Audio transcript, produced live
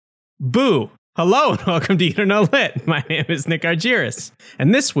Boo! Hello and welcome to You Know Lit. My name is Nick Argyris,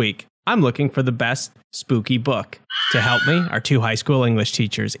 and this week I'm looking for the best spooky book. To help me are two high school English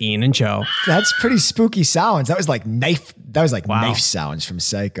teachers, Ian and Joe. That's pretty spooky sounds. That was like knife sounds from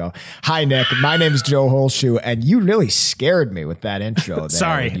Psycho. Hi, Nick. My name is Joe Holshoe, and you really scared me with that intro there.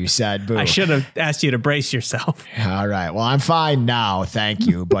 Sorry. When you said boo. I should have asked you to brace yourself. All right. Well, I'm fine now. Thank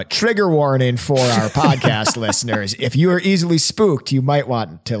you. But trigger warning for our podcast listeners. If you are easily spooked, you might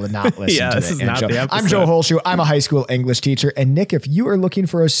want to not listen to this is not the episode. I'm Joe Holshoe. I'm a high school English teacher. And Nick, if you are looking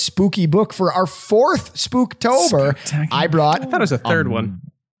for a spooky book for our fourth Spooktober, I thought it was a third one.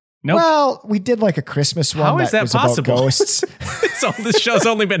 Nope. Well, we did like a Christmas one. How is that was possible? About ghosts. So this show's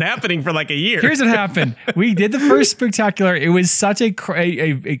only been happening for like a year. Here's what happened. We did the first Spooktacular. It was such a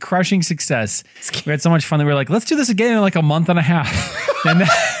crushing success. We had so much fun that we were like, let's do this again in like a month and a half. And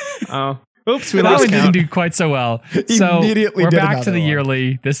oops, we that lost one count. didn't do quite so well. So Immediately we're did back to the another one.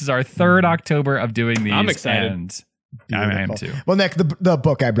 yearly. This is our third October of doing these. I'm excited. And I am too. Well, Nick, the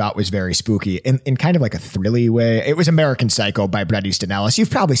book I brought was very spooky in kind of like a thrilly way. It was American Psycho by Bret Easton Ellis. You've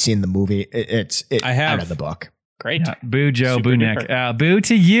probably seen the movie. I have. I read the book. Great. Yeah, boo, Joe. Super boo, Nick. different. Boo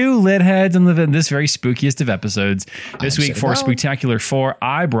to you, lit heads, and this very spookiest of episodes. This week for Spooktacular 4,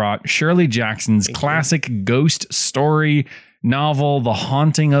 I brought Shirley Jackson's classic ghost story novel, The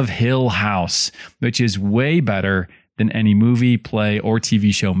Haunting of Hill House, which is way better than any movie, play, or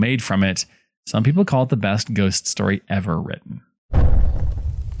TV show made from it. Some people call it the best ghost story ever written.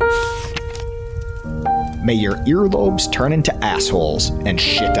 May your earlobes turn into assholes and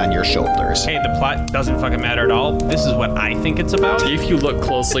shit on your shoulders. Hey, the plot doesn't fucking matter at all. This is what I think it's about. If you look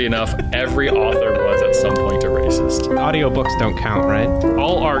closely enough, every author was at some point a racist. Audiobooks don't count, right?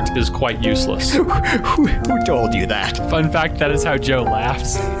 All art is quite useless. Who told you that? Fun fact, that is how Joe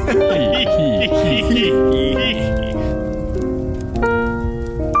laughs.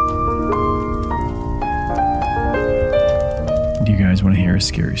 Do you guys want to hear a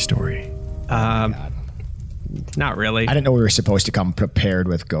scary story? Not really. I didn't know we were supposed to come prepared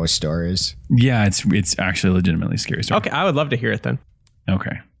with ghost stories. Yeah, it's actually a legitimately scary story. Okay, I would love to hear it then.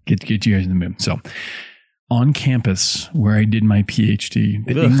 Okay. Get you guys in the mood. So, on campus where I did my PhD,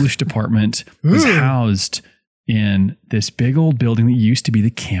 the English department was housed in this big old building that used to be the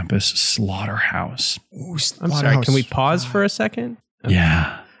campus slaughterhouse. Ooh, I'm sorry, can we pause for a second?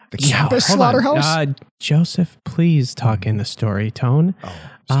 Yeah. The campus Hold slaughterhouse? on. Joseph, please talk in the story tone.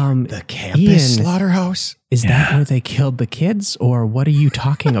 The campus Ian, slaughterhouse? Is that where they killed the kids, or what are you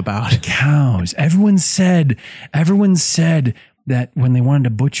talking about? Cows. Everyone said that when they wanted to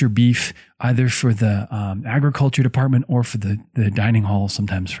butcher beef, either for the agriculture department or for the dining hall,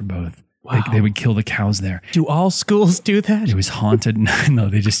 sometimes for both, Wow. they would kill the cows there. Do all schools do that? It was haunted. No,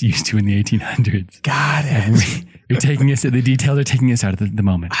 they just used to in the 1800s. Got it. You're taking us, the details are taking us out of the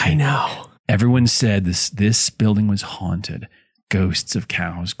moment. I know. Everyone said this building was haunted. Ghosts of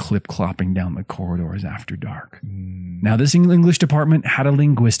cows clip-clopping down the corridors after dark. Now, this English department had a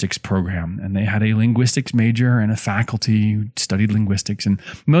linguistics program, and they had a linguistics major and a faculty who studied linguistics. And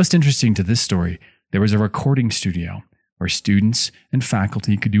most interesting to this story, there was a recording studio where students and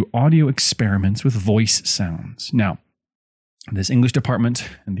faculty could do audio experiments with voice sounds. Now, this English department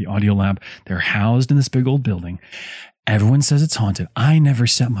and the audio lab, they're housed in this big old building. Everyone says it's haunted. I never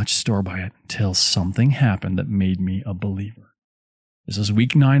set much store by it until something happened that made me a believer. This was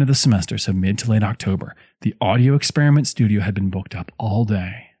week 9 of the semester, so mid to late October. The audio experiment studio had been booked up all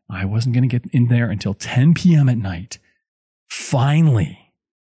day. I wasn't going to get in there until 10 p.m. at night. Finally,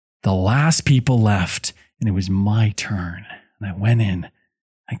 the last people left, and it was my turn. And I went in.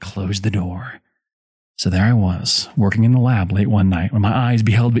 I closed the door. So there I was, working in the lab late one night when my eyes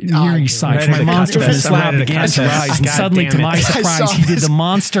beheld the eerie sight. My monster from this lab began to rise, and suddenly, to my surprise, he did the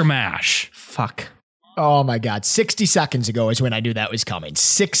monster mash. Fuck. Oh my God. 60 seconds ago is when I knew that was coming.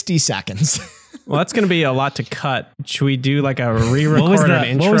 60 seconds. Well, that's going to be a lot to cut. Should we do like a re-record an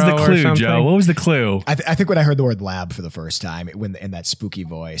intro What was the or clue, something? Joe? What was the clue? I think when I heard the word lab for the first time, in that spooky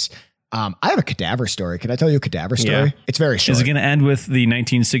voice, I have a cadaver story. Can I tell you a cadaver story? Yeah. It's very short. Is it going to end with the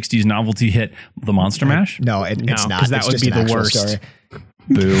 1960s novelty hit, The Monster Mash? No, it's not. 'cause that It's would just be an the actual worst. story.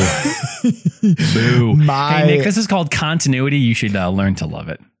 Boo. Boo. My- Hey, Nick, this is called continuity. You should learn to love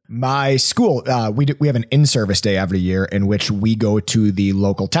it. My school, we have an in-service day every year in which we go to the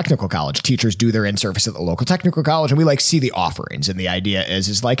local technical college. Teachers do their in-service at the local technical college, and we see the offerings. And the idea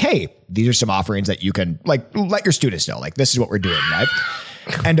is like, hey, these are some offerings that you can let your students know. Like, this is what we're doing, right?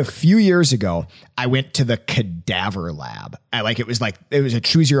 And a few years ago, I went to the cadaver lab. It was a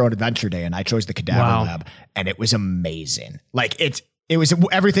choose your own adventure day, and I chose the cadaver lab, and it was amazing. It was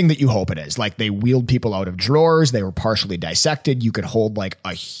everything that you hope it is. Like they wheeled people out of drawers. They were partially dissected. You could hold like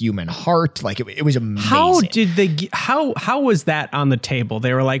a human heart. Like it was amazing. How did they? How was that on the table?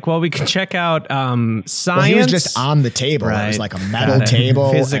 They were like, well, we can check out science. Well, he was just on the table. It was like a metal table,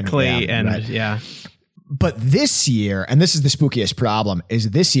 physically, and But this year, and this is the spookiest problem,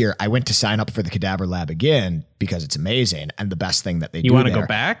 is this year I went to sign up for the Cadaver Lab again because it's amazing and the best thing that they do. You want to go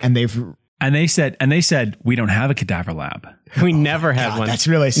back? And they said we don't have a Cadaver Lab. We never had one. That's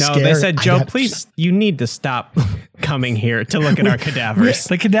really scary. No, they said, Joe, please, you need to stop coming here to look at our cadavers.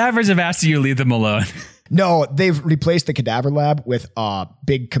 The cadavers have asked you to leave them alone. No, they've replaced the Cadaver Lab with a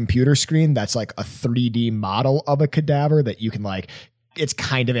big computer screen that's like a 3D model of a cadaver that you can like. It's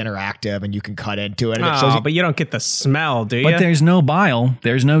kind of interactive and you can cut into it. And but you don't get the smell, do you? But there's no bile.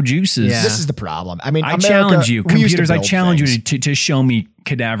 There's no juices. Yeah. This is the problem. I mean, I challenge you, computers. I challenge you to show me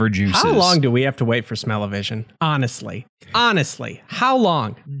cadaver juices. How long do we have to wait for smell-o-vision? Honestly, how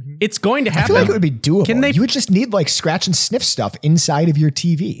long? It's going to happen. I feel like it would be doable. You would just need like scratch and sniff stuff inside of your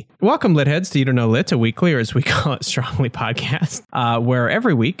TV. Welcome, Litheads, to You Don't Know Lit, a weekly, or as we call it, Strongly podcast, where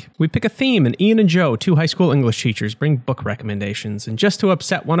every week we pick a theme, and Ian and Joe, two high school English teachers, bring book recommendations, and just to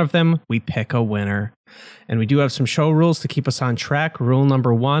upset one of them, we pick a winner. And we do have some show rules to keep us on track. Rule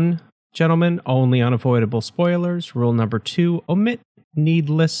number 1, gentlemen, only unavoidable spoilers. Rule number 2, omit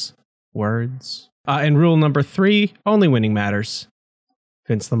needless words. And rule number 3, only winning matters.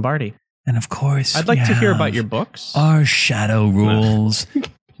 Vince Lombardi. And of course, I'd like to hear about your books. Our shadow rules,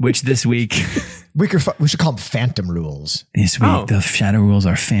 which this week we should call them phantom rules. This week, the shadow rules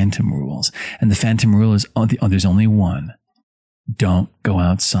are phantom rules, and the phantom rule is there's only one: don't go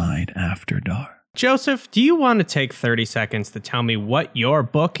outside after dark. Joseph, do you want to take 30 seconds to tell me what your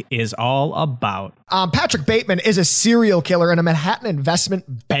book is all about? Patrick Bateman is a serial killer and a Manhattan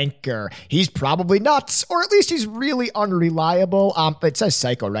investment banker. He's probably nuts, or at least he's really unreliable. It says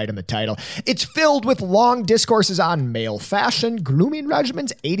psycho right in the title. It's filled with long discourses on male fashion, grooming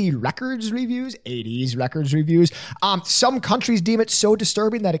regimens, 80s records reviews. Some countries deem it so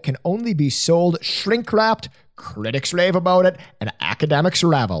disturbing that it can only be sold shrink-wrapped. Critics rave about it, and academics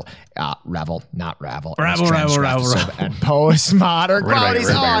revel. Not ravel. Ravel. And postmodern qualities.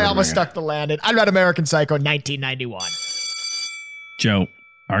 I almost stuck the landing. I read American Psycho 1991. Joe,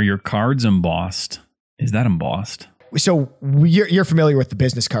 are your cards embossed? Is that embossed? So you're familiar with the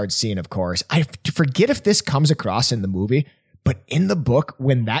business card scene, of course. I forget if this comes across in the movie, but in the book,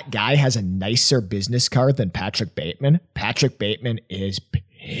 when that guy has a nicer business card than Patrick Bateman is pissed.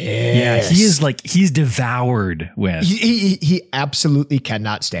 Yeah, he's devoured with. He absolutely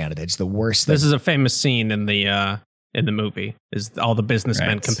cannot stand it. It's the worst thing. This is a famous scene in the movie. Is all the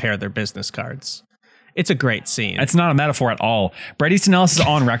businessmen compare their business cards. It's a great scene. It's not a metaphor at all. Bret Easton Ellis is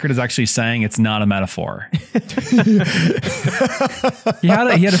on record as actually saying it's not a metaphor. He had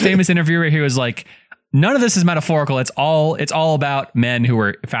a famous interview where he was like, none of this is metaphorical. It's all about men who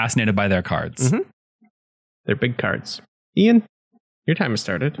were fascinated by their cards. Mm-hmm. They're big cards. Ian, your time has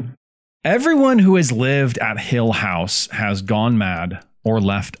started. Everyone who has lived at Hill House has gone mad or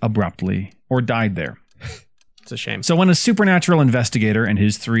left abruptly or died there. It's a shame. So when a supernatural investigator and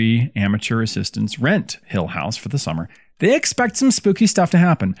his 3 amateur assistants rent Hill House for the summer, they expect some spooky stuff to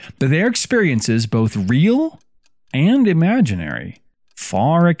happen, but their experiences, both real and imaginary,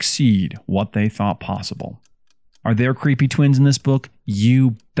 far exceed what they thought possible. Are there creepy twins in this book?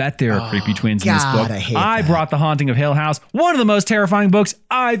 You bet there are creepy twins in this book. I brought The Haunting of Hill House, one of the most terrifying books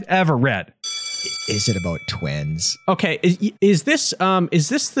I've ever read. Is it about twins? Okay, is this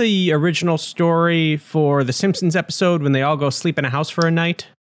the original story for the Simpsons episode when they all go sleep in a house for a night?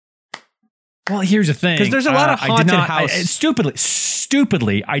 Well, here's the thing. Because there's a lot of haunted house.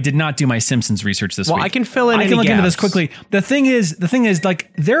 Stupidly, I did not do my Simpsons research this week. Well, I can fill in I any can look gaps. into this quickly. The thing is,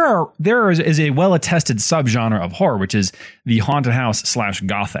 like, there is a well-attested subgenre of horror, which is the haunted house /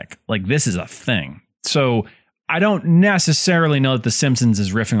 gothic. Like, this is a thing. So I don't necessarily know that The Simpsons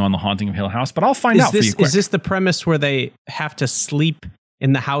is riffing on The Haunting of Hill House, but I'll find out for you quick. Is this the premise where they have to sleep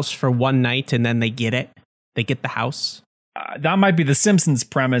in the house for one night and then they get it? They get the house? That might be The Simpsons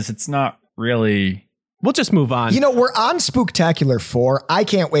premise. It's not really. We'll just move on. You know, we're on Spooktacular 4. I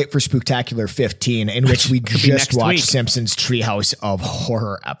can't wait for Spooktacular 15, in which we just watch Simpsons Treehouse of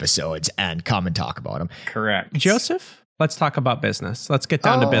Horror episodes and come and talk about them. Correct. Joseph, let's talk about business. Let's get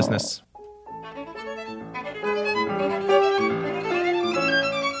down to business.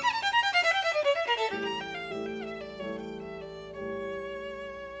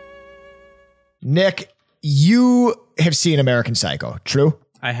 Nick, you have seen American Psycho, true?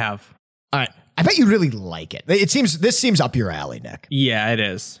 I have. All right. I bet you really like it. This seems up your alley, Nick. Yeah, it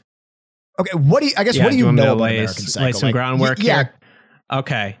is. Okay, what do you know about American Psycho? Lay some groundwork here?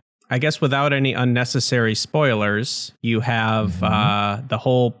 Okay. I guess without any unnecessary spoilers, you have the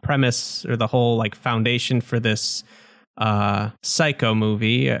whole premise or the whole like foundation for this Psycho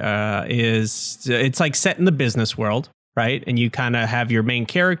movie is it's like set in the business world, right? And you kind of have your main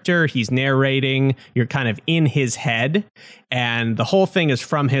character, he's narrating, you're kind of in his head, and the whole thing is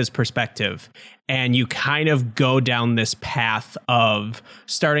from his perspective. And you kind of go down this path of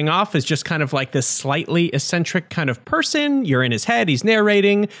starting off as just kind of like this slightly eccentric kind of person. You're in his head, he's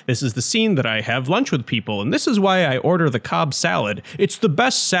narrating, this is the scene that I have lunch with people, and this is why I order the Cobb salad. It's the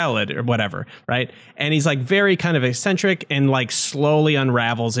best salad, or whatever, right? And he's like very kind of eccentric and like slowly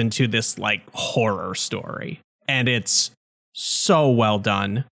unravels into this like horror story. And it's so well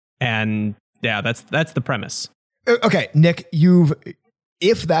done. And yeah, that's the premise. Okay, Nick,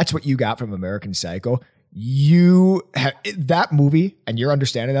 if that's what you got from American Psycho, that movie and your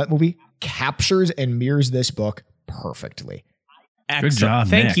understanding of that movie captures and mirrors this book perfectly. Excellent. Good job,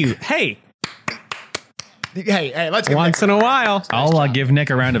 Thank Nick. you. Hey, let's go. once in a while. I'll give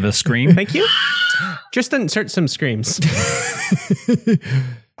Nick a round of a scream. Thank you. Just insert some screams.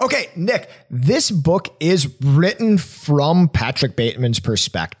 Okay, Nick, this book is written from Patrick Bateman's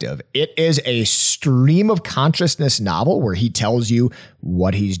perspective. It is a stream of consciousness novel where he tells you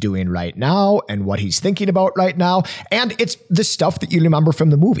what he's doing right now and what he's thinking about right now. And it's the stuff that you remember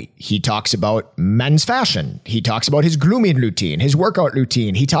from the movie. He talks about men's fashion. He talks about his grooming routine, his workout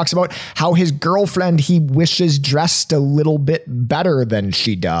routine. He talks about how his girlfriend he wishes dressed a little bit better than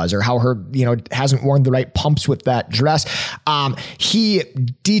she does, or how her, hasn't worn the right pumps with that dress. He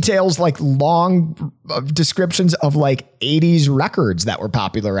details like long descriptions of like 80s records that were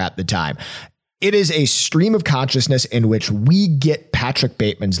popular at the time. It is a stream of consciousness in which we get Patrick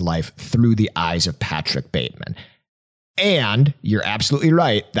Bateman's life through the eyes of Patrick Bateman. And you're absolutely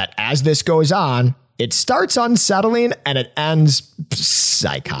right that as this goes on, it starts unsettling and it ends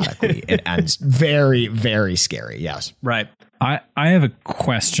psychotically. It ends very, very scary. Yes. Right. I have a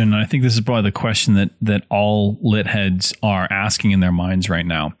question. I think this is probably the question that all lit heads are asking in their minds right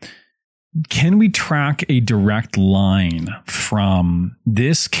now. Can we track a direct line from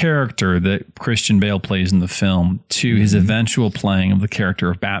this character that Christian Bale plays in the film to his eventual playing of the character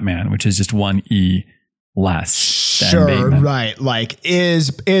of Batman, which is just one E less than Sure, Bateman? right. Like,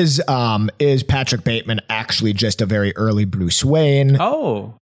 is Patrick Bateman actually just a very early Bruce Wayne?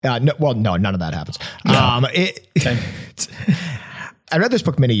 Oh. No, none of that happens. I read this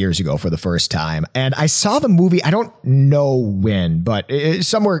book many years ago for the first time, and I saw the movie. I don't know when, but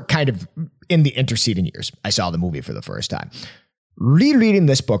somewhere kind of in the interceding years, I saw the movie for the first time. Rereading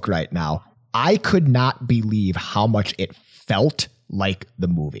this book right now, I could not believe how much it felt like the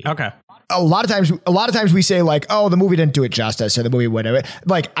movie. Okay. A lot of times we say like, oh, the movie didn't do it justice, or the movie whatever.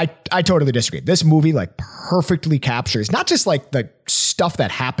 Like, I totally disagree. This movie like perfectly captures not just like the stuff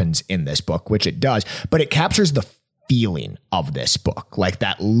that happens in this book, which it does, but it captures the feeling of this book, like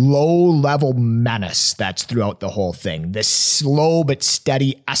that low level menace that's throughout the whole thing, this slow but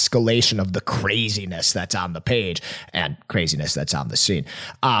steady escalation of the craziness that's on the page and craziness that's on the scene.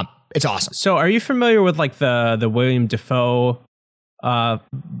 It's awesome. So are you familiar with like the William Dafoe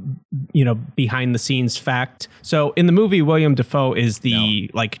behind the scenes fact? So in the movie, William Dafoe is the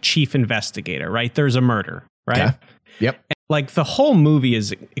like chief investigator, right? There's a murder, right? Okay. Yep. And, like the whole movie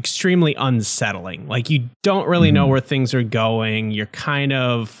is extremely unsettling. Like you don't really know where things are going. You're kind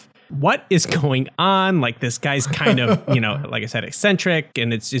of, what is going on? Like this guy's kind of, like I said, eccentric,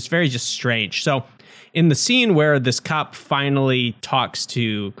 and it's very just strange. So in the scene where this cop finally talks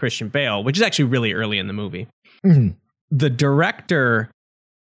to Christian Bale, which is actually really early in the movie, the director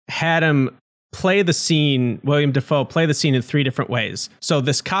had him play the scene, William Dafoe play the scene in three different ways. So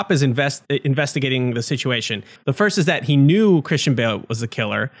this cop is investigating the situation. The first is that he knew Christian Bale was the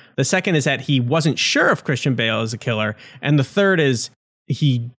killer. The second is that he wasn't sure if Christian Bale is a killer. And the third is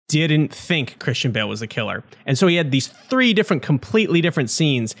he didn't think Christian Bale was the killer. And so he had these three completely different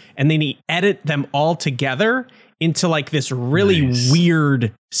scenes, and then he edited them all together into like this really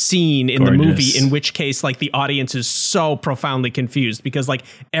weird scene in the movie, in which case like the audience is so profoundly confused because like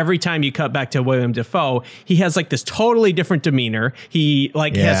every time you cut back to William Dafoe, he has like this totally different demeanor. He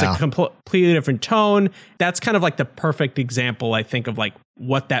like has a completely different tone. That's kind of like the perfect example, I think, of like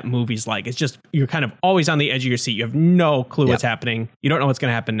what that movie's like. It's just, you're kind of always on the edge of your seat. You have no clue what's happening. You don't know what's going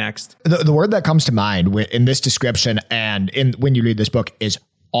to happen next. The word that comes to mind in this description and when you read this book is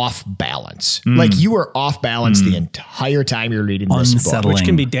off balance. Like you were off balance the entire time you're reading this book, which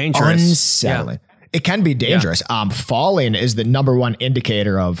can be dangerous. Unsettling. It can be dangerous. Falling is the number one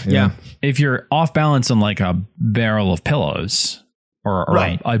indicator of If you're off balance on like a barrel of pillows or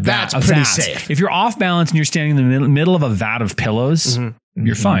right, a vat, that's pretty vat. safe. If you're off balance and you're standing in the middle of a vat of pillows,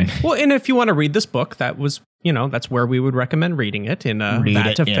 you're fine. Well, and if you want to read this book, that was, that's where we would recommend reading it in a Read vat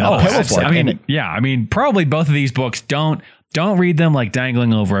it of in a pillows. pillow fort. I mean, probably both of these books don't read them like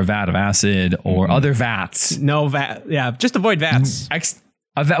dangling over a vat of acid or other vats. No vat. Yeah, just avoid vats.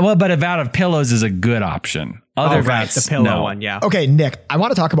 But a vat of pillows is a good option. Other vats, the pillow no. one, yeah. Okay, Nick, I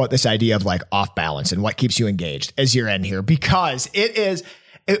want to talk about this idea of like off balance and what keeps you engaged as you're in here, because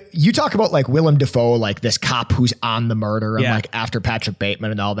you talk about like Willem Dafoe, like this cop who's on the murder and like after Patrick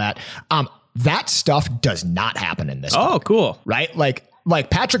Bateman and all that. That stuff does not happen in this book. Oh, cool. Right? Like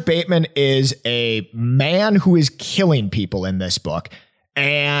Patrick Bateman is a man who is killing people in this book,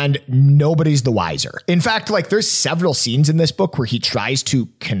 and nobody's the wiser. In fact, like there's several scenes in this book where he tries to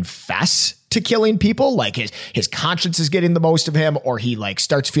confess to killing people, like his conscience is getting the most of him, or he like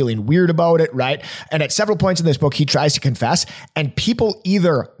starts feeling weird about it, right? And at several points in this book, he tries to confess, and people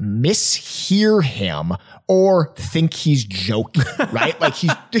either mishear him or think he's joking, right? Like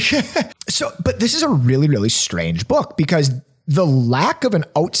but this is a really, really strange book, because the lack of an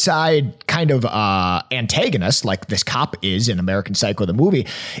outside kind of antagonist, like this cop is in American Psycho, the movie,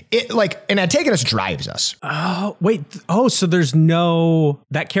 an antagonist drives us. Oh, wait. Oh, so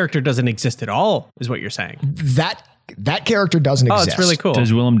that character doesn't exist at all, is what you're saying. That character doesn't exist. Oh, it's really cool.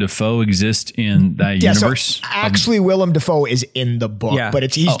 Does Willem Dafoe exist in that universe? So actually, Willem Dafoe is in the book,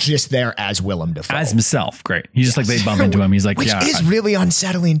 but he's just there as Willem Dafoe. As himself. Great. He's just like, they bump into him. He's like, which is really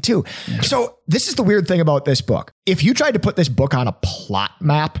unsettling too. Yeah. So this is the weird thing about this book. If you tried to put this book on a plot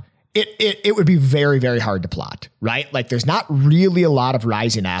map, it would be very, very hard to plot, right? Like there's not really a lot of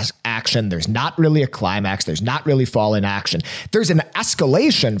rising action. There's not really a climax. There's not really falling action. There's an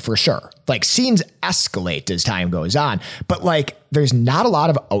escalation for sure. Like scenes escalate as time goes on, but like there's not a lot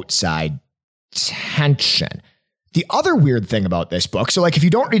of outside tension. The other weird thing about this book, so like if you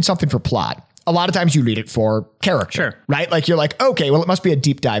don't read something for plot, a lot of times you read it for character, right? Like you're like, okay, well, it must be a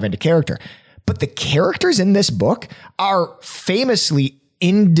deep dive into character. But the characters in this book are famously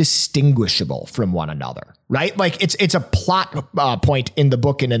indistinguishable from one another, right? Like it's a plot point in the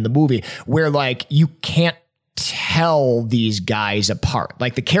book and in the movie where like you can't tell these guys apart.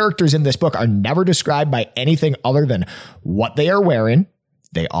 Like the characters in this book are never described by anything other than what they are wearing.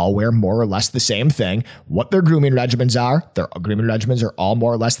 They all wear more or less the same thing. What their grooming regimens are, their grooming regimens are all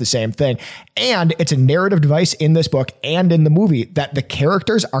more or less the same thing. And it's a narrative device in this book and in the movie that the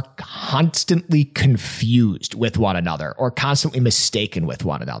characters are constantly confused with one another or constantly mistaken with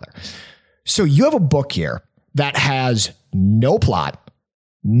one another. So you have a book here that has no plot,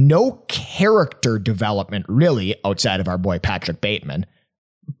 no character development really outside of our boy Patrick Bateman,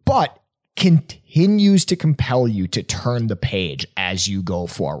 but continues to compel you to turn the page as you go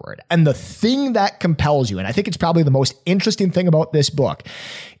forward. And the thing that compels you, and I think it's probably the most interesting thing about this book,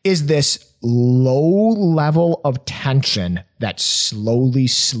 is this low level of tension that slowly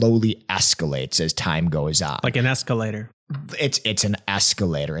escalates as time goes on. Like an escalator. It's an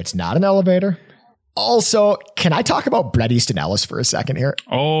escalator. It's not an elevator. Also, can I talk about Bret Easton Ellis for a second here?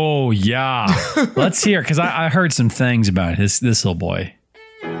 Oh, yeah. Let's hear, because I heard some things about this little boy.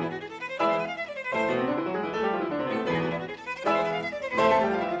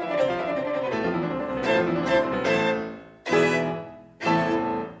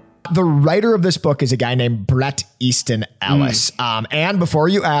 The writer of this book is a guy named Bret Easton Ellis. And before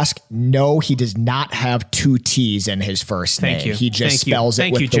you ask, no, he does not have two T's in his first name. He just spells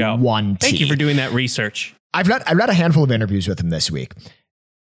it with the one T. Thank you for doing that research. I read a handful of interviews with him this week.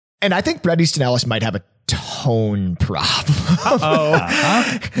 And I think Bret Easton Ellis might have a tone problem.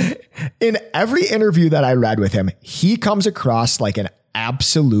 In every interview that I read with him, he comes across like an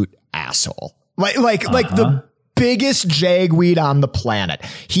absolute asshole. Like the biggest jagweed on the planet.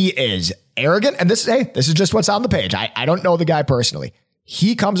 He is arrogant. And this is just what's on the page. I don't know the guy personally.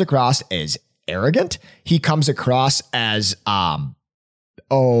 He comes across as arrogant. He comes across as,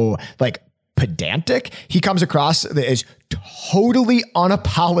 pedantic. He comes across as totally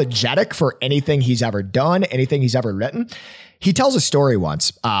unapologetic for anything he's ever done, anything he's ever written. He tells a story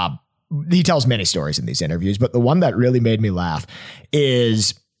once. He tells many stories in these interviews, but the one that really made me laugh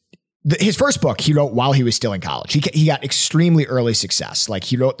is his first book he wrote while he was still in college. He got extremely early success. Like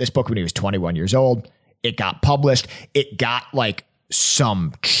he wrote this book when he was 21 years old. It got published. It got like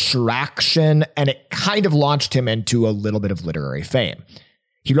some traction and it kind of launched him into a little bit of literary fame.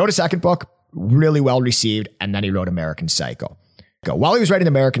 He wrote a second book, really well received, and then he wrote American Psycho. While he was writing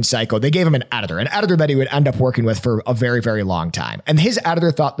American Psycho, they gave him an editor that he would end up working with for a very, very long time. And his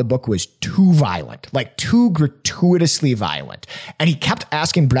editor thought the book was too violent, like too gratuitously violent. And he kept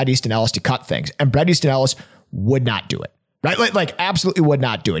asking Bret Easton Ellis to cut things, and Bret Easton Ellis would not do it. Right? Like absolutely would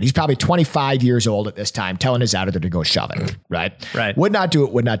not do it. He's probably 25 years old at this time, telling his editor to go shove it. Right? Right. Would not do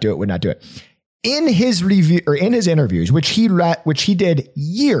it. In his review or in his interviews, which he did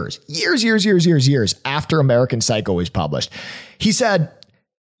years after American Psycho was published, he said,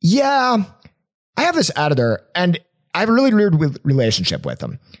 yeah, I have this editor and I have a really weird relationship with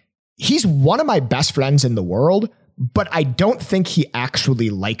him. He's one of my best friends in the world, but I don't think he actually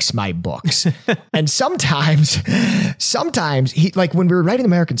likes my books. And sometimes he, like when we were writing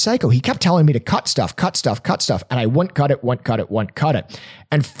American Psycho, he kept telling me to cut stuff. And I wouldn't cut it.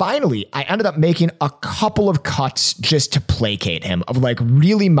 And finally, I ended up making a couple of cuts just to placate him of like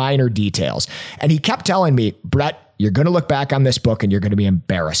really minor details. And he kept telling me, Brett, you're going to look back on this book and you're going to be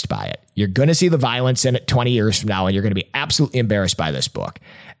embarrassed by it. You're going to see the violence in it 20 years from now, and you're going to be absolutely embarrassed by this book.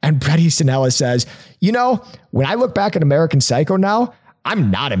 And Bret Easton Ellis says, when I look back at American Psycho now,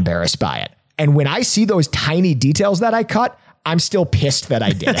 I'm not embarrassed by it. And when I see those tiny details that I cut, I'm still pissed that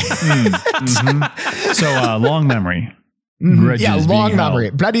I did it. So long memory. Yeah, long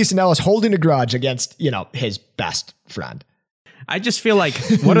memory. Bret Easton Ellis holding a grudge against, his best friend. I just feel like,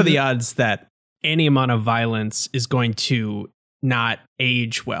 what are the odds that any amount of violence is going to not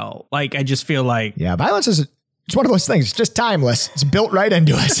age well? Like, I just feel like... Yeah, violence it's one of those things. It's just timeless. It's built right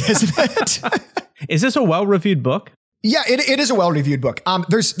into us, isn't it? Is this a well-reviewed book? Yeah, it is a well-reviewed book.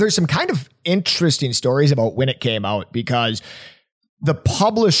 There's some kind of interesting stories about when it came out, because the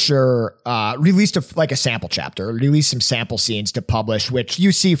publisher released a sample chapter, released some sample scenes to publish, which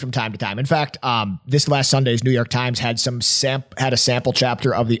you see from time to time. In fact, this last Sunday's New York Times had a sample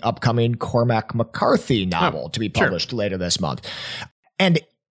chapter of the upcoming Cormac McCarthy novel to be published later this month. And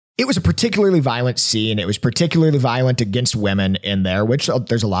it was a particularly violent scene. It was particularly violent against women in there, which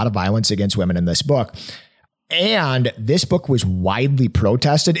there's a lot of violence against women in this book. And this book was widely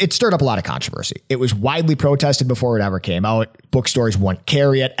protested. It stirred up a lot of controversy. It was widely protested before it ever came out. Bookstores wouldn't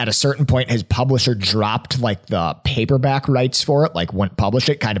carry it. At a certain point, his publisher dropped like the paperback rights for it, like wouldn't publish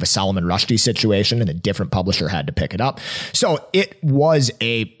it, kind of a Salman Rushdie situation, and a different publisher had to pick it up. So it was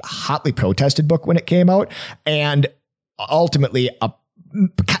a hotly protested book when it came out. And ultimately,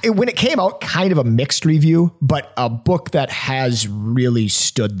 when it came out, kind of a mixed review, but a book that has really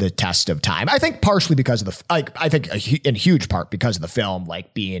stood the test of time. I think partially because of in huge part because of the film,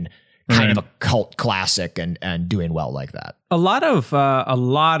 like being kind of a cult classic and doing well like that. There's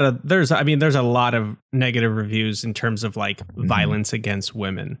a lot of negative reviews in terms of like violence against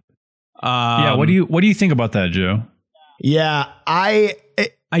women. What do you think about that, Joe? Yeah,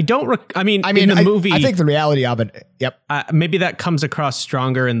 in the movie, I think the reality of it, yep. Maybe that comes across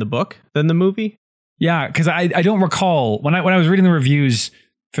stronger in the book than the movie. Yeah, because I don't recall when I was reading the reviews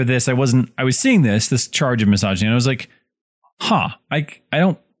for this, I was seeing this charge of misogyny, and I was like, I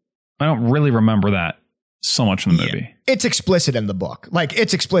don't really remember that so much in the movie. Yeah. It's explicit in the book.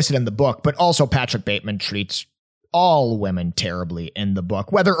 But also Patrick Bateman treats all women terribly in the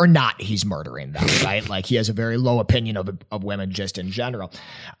book, whether or not he's murdering them, right? Like he has a very low opinion of women just in general.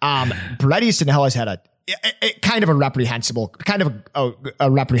 Bret Easton Ellis had a kind of a reprehensible,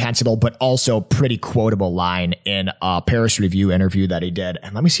 but also pretty quotable line in a Paris Review interview that he did.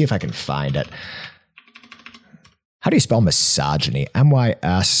 And let me see if I can find it. How do you spell misogyny?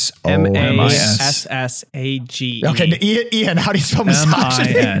 MYSOGY. Okay, Ian, how do you spell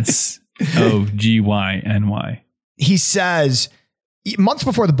misogyny? MISOGYNY. He says, months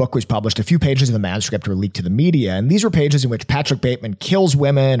before the book was published, a few pages of the manuscript were leaked to the media, and these were pages in which Patrick Bateman kills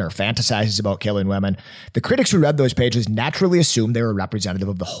women or fantasizes about killing women. The critics who read those pages naturally assumed they were representative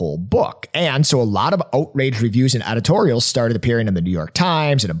of the whole book, and so a lot of outraged reviews and editorials started appearing in the New York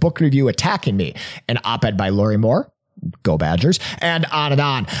Times and a book review attacking me. An op-ed by Laurie Moore, go Badgers, and on and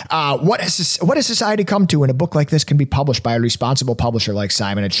on. What has society come to when a book like this can be published by a responsible publisher like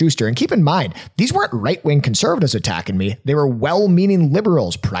Simon & Schuster? And keep in mind, these weren't right-wing conservatives attacking me. They were well-meaning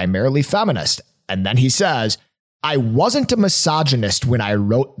liberals, primarily feminist. And then he says, I wasn't a misogynist when I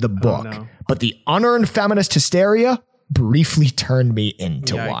wrote the book, but the unearned feminist hysteria briefly turned me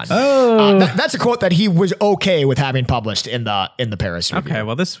into one. That's a quote that he was okay with having published in the Paris Review. Okay,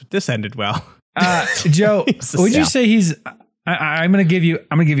 well, this ended well. Joe, would you say he's? I'm gonna give you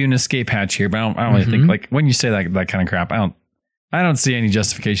an escape hatch here, but I don't really think, like, when you say that kind of crap, I don't see any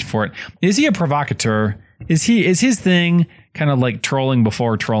justification for it. Is he a provocateur? Is his thing kind of like trolling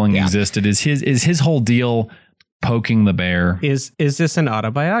before trolling existed? Is his whole deal poking the bear? Is this an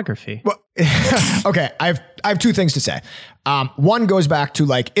autobiography? Well, okay, I have two things to say. One goes back to,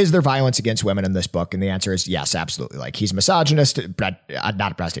 like, is there violence against women in this book? And the answer is yes, absolutely. Like, he's misogynist.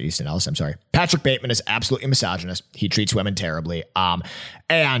 Not Bret Easton Ellis, I'm sorry. Patrick Bateman is absolutely misogynist. He treats women terribly.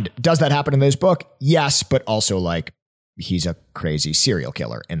 And does that happen in this book? Yes, but also, like, he's a crazy serial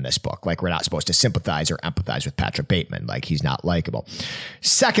killer in this book. Like, we're not supposed to sympathize or empathize with Patrick Bateman. Like, he's not likable.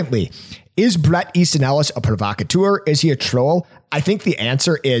 Secondly, is Bret Easton Ellis a provocateur? Is he a troll? I think the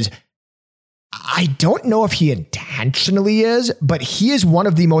answer is, I don't know if he intentionally is, but he is one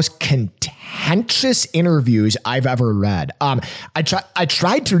of the most contentious interviews I've ever read. I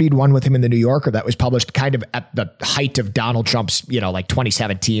tried to read one with him in the New Yorker that was published kind of at the height of Donald Trump's, like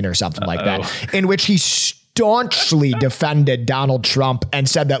 2017 or something like that, in which he staunchly defended Donald Trump and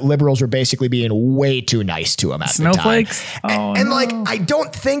said that liberals were basically being way too nice to him at Snowflakes? the time. And like, I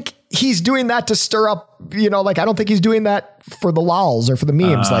don't think he's doing that to stir up, I don't think he's doing that for the lols or for the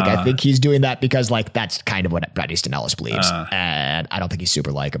memes. Like, I think he's doing that because like, that's kind of what Bret Easton Ellis believes. And I don't think he's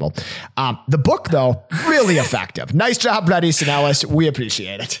super likable. The book though, really effective. Nice job, Bret Easton Ellis. We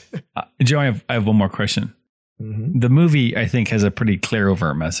appreciate it. Joe, I have one more question. Mm-hmm. The movie, I think, has a pretty clear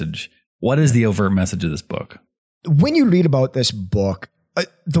overt message. What is the overt message of this book? When you read about this book,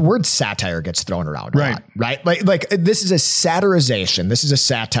 the word satire gets thrown around a lot, right? Like this is a satirization. This is a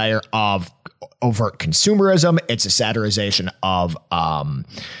satire of overt consumerism. It's a satirization of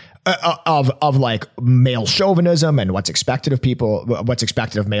like male chauvinism and what's expected of people, what's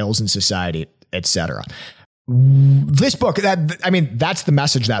expected of males in society, etc. This book, that's the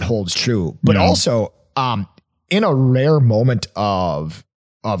message that holds true, but also in a rare moment of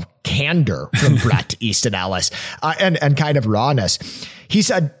candor from Bret Easton Ellis and kind of rawness. He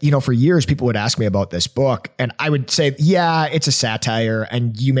said, for years people would ask me about this book and I would say, yeah, it's a satire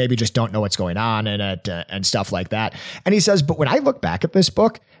and you maybe just don't know what's going on in it and stuff like that. And he says, but when I look back at this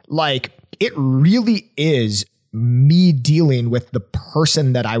book, like it really is me dealing with the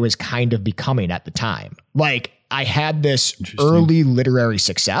person that I was kind of becoming at the time. Like I had this early literary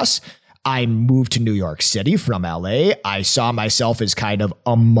success. I moved to New York City from LA. I saw myself as kind of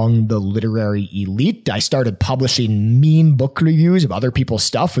among the literary elite. I started publishing mean book reviews of other people's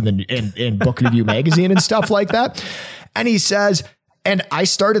stuff in Book Review magazine and stuff like that. And he says, and I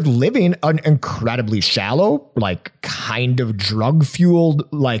started living an incredibly shallow, like kind of drug fueled,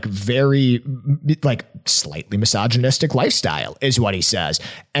 like very like slightly misogynistic lifestyle is what he says.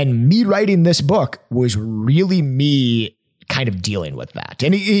 And me writing this book was really me kind of dealing with that.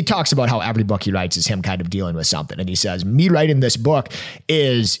 And he talks about how every book he writes is him kind of dealing with something. And he says, me writing this book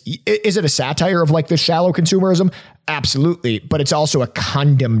is it a satire of like this shallow consumerism? Absolutely. But it's also a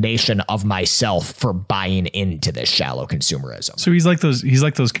condemnation of myself for buying into this shallow consumerism. So he's like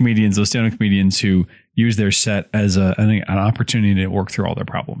those comedians, those stand-up comedians who use their set as an opportunity to work through all their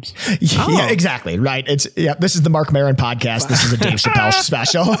problems. Yeah, exactly. Right. This is the Mark Maron podcast. This is a Dave Chappelle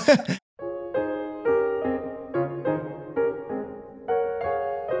special.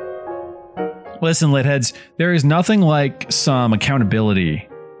 Listen, litheads, there is nothing like some accountability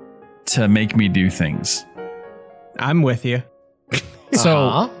to make me do things. I'm with you.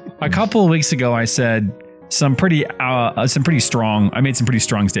 So a couple of weeks ago, I said some pretty strong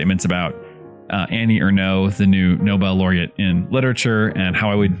statements about Annie Ernaux, the new Nobel laureate in literature, and how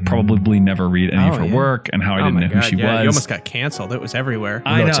I would probably never read any of her work, and how I didn't know who she was. You almost got canceled. It was everywhere.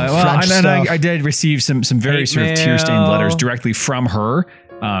 I know. Well, I did receive some very sort of tear-stained letters directly from her.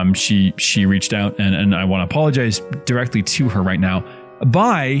 She reached out and I want to apologize directly to her right now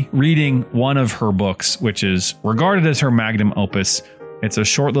by reading one of her books, which is regarded as her magnum opus. It's a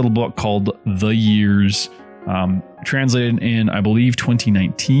short little book called The Years, translated in, I believe,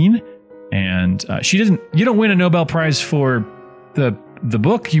 2019. And you don't win a Nobel Prize for the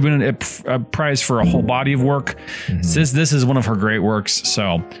book. You win a prize for a whole body of work. Mm-hmm. This is one of her great works.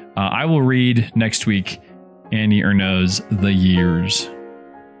 So I will read next week Annie Ernaux's The Years.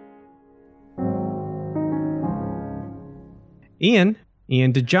 Ian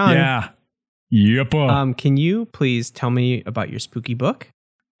DeJohn. Yeah. Yep. Can you please tell me about your spooky book?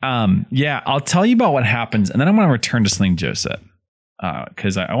 Yeah, I'll tell you about what happens, and then I'm going to return to something Joe said.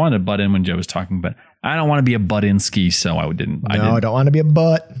 Because I wanted to butt in when Joe was talking, but I don't want to be a butt-in-ski, so I didn't. I don't want to be a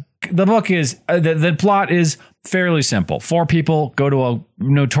butt. The book is, the plot is fairly simple. 4 people go to a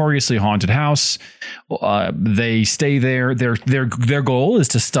notoriously haunted house. They stay there. Their goal is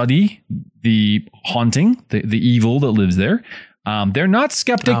to study the haunting, the evil that lives there. They're not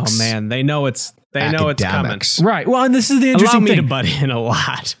skeptics. Oh man, they know it's coming. Right. Well, and this is the interesting thing. Allow me to butt in a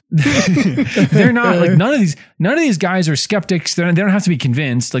lot. They're not like none of these guys are skeptics. They don't have to be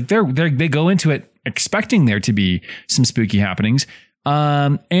convinced. Like they go into it expecting there to be some spooky happenings.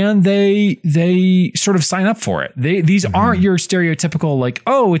 And they sort of sign up for it. These aren't your stereotypical like,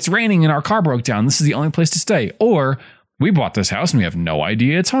 oh, it's raining and our car broke down. This is the only place to stay. Or we bought this house and we have no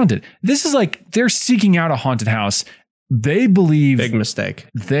idea it's haunted. This is like they're seeking out a haunted house. They believe big mistake.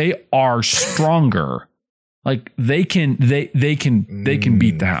 They are stronger Like they can beat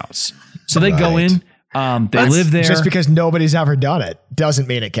the house. So they go in, they live there. Just because nobody's ever done it doesn't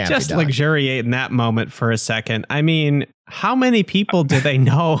mean it can't be done. Just luxuriate in that moment for a second. I mean, how many people do they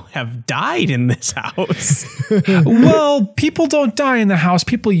know have died in this house? Well, people don't die in the house.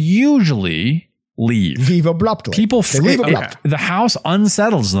 People usually leave. Leave abruptly. The house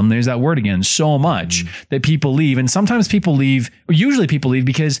unsettles them. There's that word again so much that people leave. And sometimes people leave, or usually people leave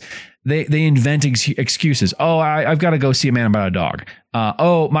because they invent excuses. Oh, I've got to go see a man about a dog.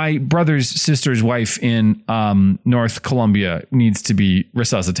 Oh, my brother's sister's wife in North Colombia needs to be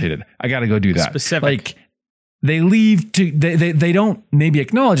resuscitated. I got to go do that. Specific. Like they leave to, they don't maybe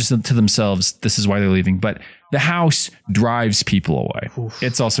acknowledge to themselves this is why they're leaving, but the house drives people away. Oof.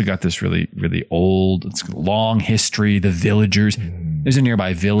 It's also got this really, really old, it's got a long history. The villagers, there's a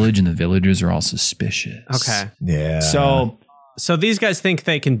nearby village and the villagers are all suspicious. Okay. Yeah. So these guys think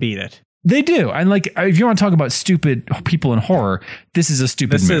they can beat it. They do. And like, if you want to talk about stupid people in horror, this is a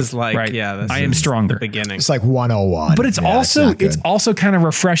stupid move. This is like, right? yeah, I am stronger. The beginning. It's like 101. But it's also kind of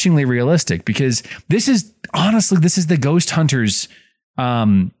refreshingly realistic because this is the ghost hunters.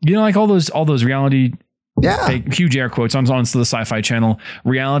 Like all those reality, fake, huge air quotes on the Sci-Fi Channel,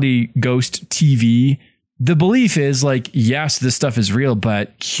 reality ghost TV. The belief is like, yes, this stuff is real,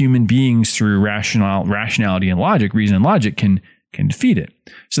 but human beings through rationality and logic, reason and logic can defeat it.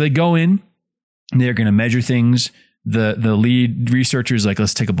 So they go in, and they're going to measure things. The lead researchers like,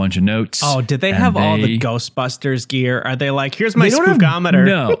 let's take a bunch of notes. Oh, did they have all the Ghostbusters gear? Are they like, here's my spookometer?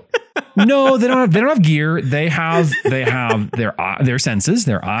 No, they don't have gear. They have their senses,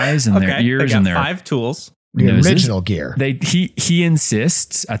 their eyes and their ears and their 5 tools. The original gear. He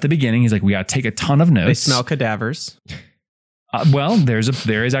insists at the beginning. He's like, we got to take a ton of notes. They smell cadavers. Well, there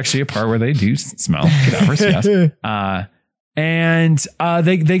is actually a part where they do smell cadavers. Yes. And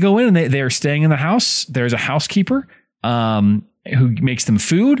they go in and they are staying in the house. There's a housekeeper who makes them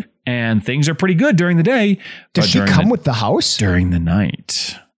food, and things are pretty good during the day. Does she come with the house? During the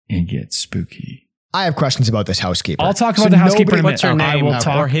night, it gets spooky. I have questions about this housekeeper. I'll talk about the housekeeper in a minute. What's her name?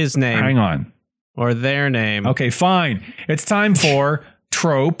 Or his name? Hang on. Or their name. Okay, fine. It's time for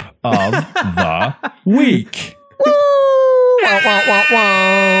Trope of the Week. Woo! Wow, wow,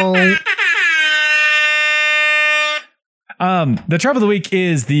 wow, wow. The trope of the week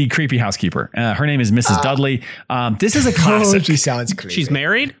is the creepy housekeeper. Her name is Mrs. Dudley. This is a classic. She sounds creepy. She's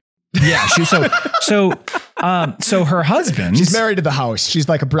married? Yeah. So her husband. She's married to the house. She's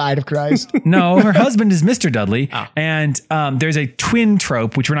like a bride of Christ. No, her husband is Mr. Dudley. Oh. And there's a twin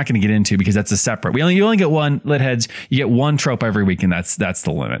trope, which we're not going to get into because that's a separate. You only get one, lit heads. You get one trope every week, and that's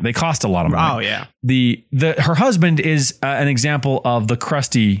the limit. They cost a lot of money. Oh yeah. Her husband is an example of the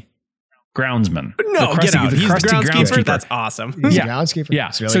crusty groundsman. No, get out. He's the groundskeeper. That's awesome. He's the groundskeeper.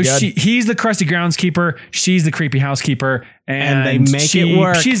 Yeah. Really so he's the crusty groundskeeper. She's the creepy housekeeper, and they make it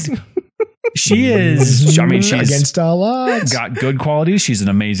work. She is. I mean, she's against all odds. Got good qualities. She's an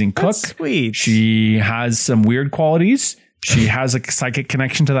amazing cook. That's sweet. She has some weird qualities. She has a psychic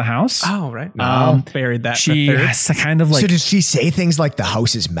connection to the house. Oh, right. Buried that. She has a kind of like. So does she say things like the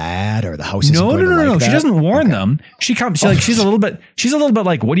house is mad or the house is No. She doesn't warn them. She comes. She's a little bit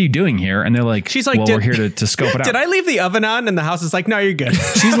like, what are you doing here? And they're like, she's like, we're here to scope it out. Did I leave the oven on? And the house is like, no, you're good.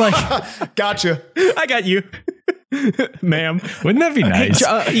 She's like, gotcha. I got you, ma'am. Wouldn't that be nice?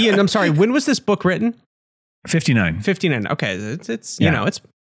 Hey, Ian, I'm sorry. When was this book written? 59. Okay, it's it's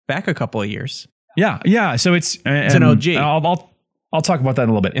back a couple of years. Yeah. So it's an OG. I'll talk about that in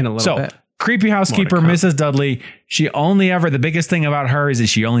a little bit. Creepy housekeeper, Mrs. Dudley. The biggest thing about her is that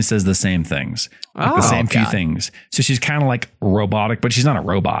she only says the same things, the same few things. So she's kind of like robotic, but she's not a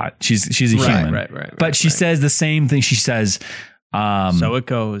robot. She's a human. Right. But she says the same thing. She says, so it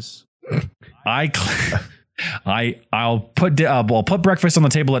goes. I'll put breakfast on the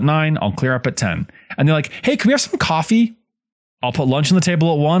table at 9. I'll clear up at 10. And they're like, hey, can we have some coffee? I'll put lunch on the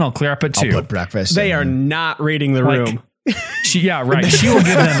table at 1. I'll clear up at 2. I'll put breakfast. They are not reading the room. She will give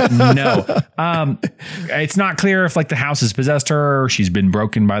them no. It's not clear if like the house has possessed her, or she's been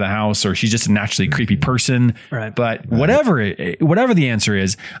broken by the house, or she's just a naturally creepy person. Right. But whatever the answer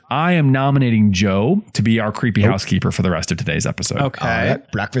is, I am nominating Joe to be our creepy housekeeper for the rest of today's episode. Okay.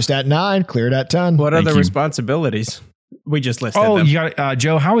 Breakfast at 9, cleared at 10. What other responsibilities? We just listed them. You got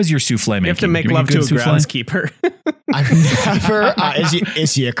Joe. How is your souffle making? You have to make love to a groundskeeper. I've never.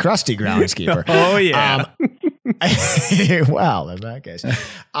 Is he a crusty groundskeeper? Oh yeah. Well, in that case,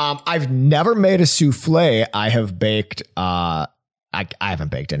 I've never made a souffle. I have baked. I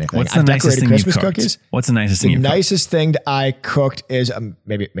haven't baked anything. What's the nicest thing Christmas you've cooked? Cookies. What's the nicest thing? The nicest thing that I cooked is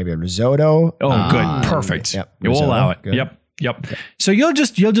maybe a risotto. Oh, good, perfect. Yep, we'll allow it. Good. Yep. Yep. So you'll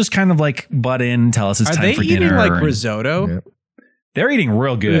just kind of like butt in and tell us it's Are time they for eating dinner. like and risotto? Yeah. They're eating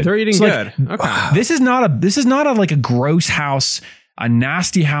real good. They're eating So, good. Okay. This is not a like a gross house, a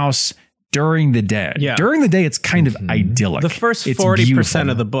nasty house during the day. Yeah. During the day, it's kind of idyllic. The first It's 40% beautiful.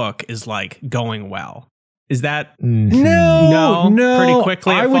 of the book is like going well. Is that No. Pretty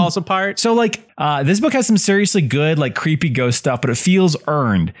quickly I it would- falls apart. So like this book has some seriously good like creepy ghost stuff, but it feels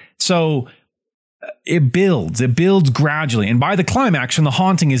earned. So it builds gradually. And by the climax, when the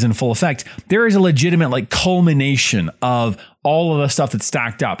haunting is in full effect, there is a legitimate like culmination of all of the stuff that's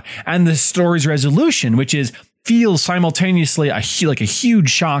stacked up. And the story's resolution, which feels simultaneously like a huge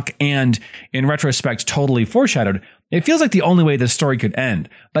shock and in retrospect totally foreshadowed. It feels like the only way this story could end.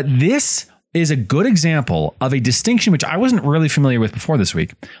 But this is a good example of a distinction which I wasn't really familiar with before this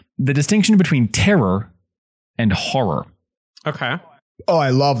week. The distinction between terror and horror. Okay. Oh, I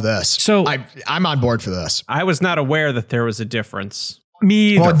love this. So- I'm on board for this. I was not aware that there was a difference.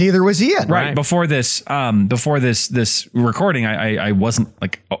 Me either. Well, neither was Ian. Right. Before this recording, I wasn't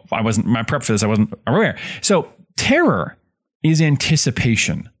my prep for this. I wasn't aware. So terror is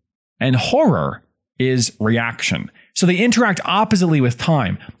anticipation and horror is reaction. So they interact oppositely with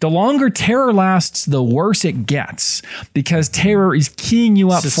time. The longer terror lasts, the worse it gets because terror is keying you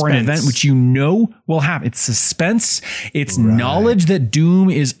up for an Suspense. event which you know will happen. It's suspense. It's knowledge that doom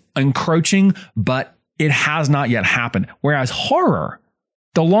is encroaching, but it has not yet happened. Whereas horror,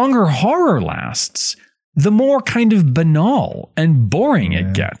 the longer horror lasts, the more kind of banal and boring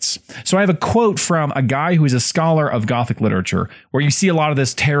it gets. So I have a quote from a guy who is a scholar of Gothic literature where you see a lot of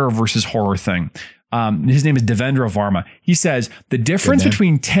this terror versus horror thing. His name is Devendra Varma. He says, the difference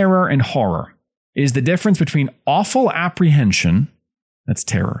between terror and horror is the difference between awful apprehension, that's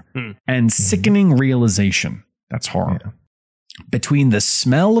terror, and sickening realization, that's horror. Yeah. Between the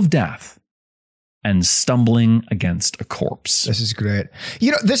smell of death and stumbling against a corpse. This is great.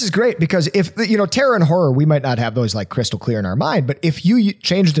 This is great because if, terror and horror, we might not have those like crystal clear in our mind, but if you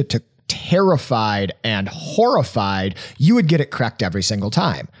changed it to terrified and horrified, you would get it correct every single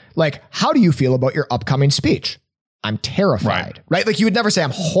time. Like, how do you feel about your upcoming speech? I'm terrified, right? Like you would never say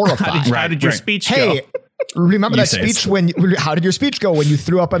I'm horrified. How did your speech go? Hey, remember You that say speech how did your speech go when you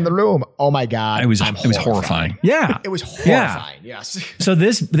threw up in the room? Oh my God. It was horrified. horrifying. Yeah. It was horrifying. Yes. So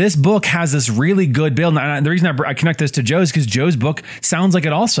this book has this really good build. And the reason I connect this to Joe's because Joe's book sounds like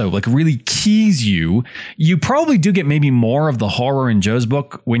it also like really keys you. You probably do get maybe more of the horror in Joe's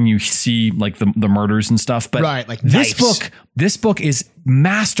book when you see like the murders and stuff. But right, like this knives. this book is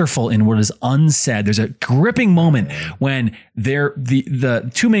masterful in what is unsaid. There's a gripping moment when the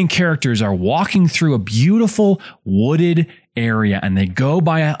two main characters are walking through a beautiful wooded area and they go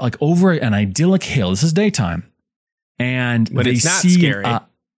by over an idyllic hill. This is daytime. And But they it's not see, scary.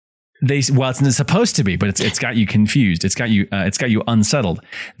 it's supposed to be, but it's got you confused. It's got you unsettled.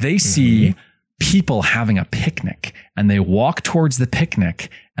 They see people having a picnic and they walk towards the picnic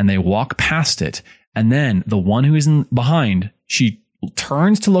and they walk past it. And then the one who is behind, she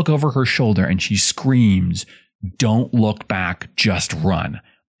turns to look over her shoulder and she screams, "Don't look back, just run."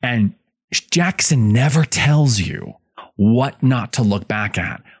 And Jackson never tells you what not to look back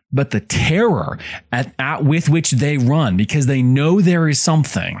at, but the terror with which they run because they know there is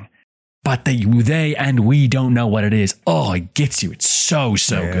something, but they and we don't know what it is. Oh, it gets you. It's so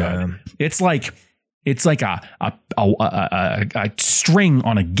good. It's like a string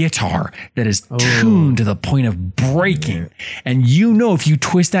on a guitar that is tuned to the point of breaking. And if you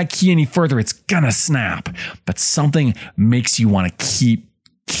twist that key any further, it's gonna snap. But something makes you want to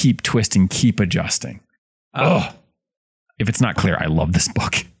keep twisting, keep adjusting. Oh, if it's not clear, I love this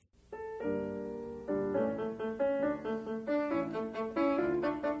book.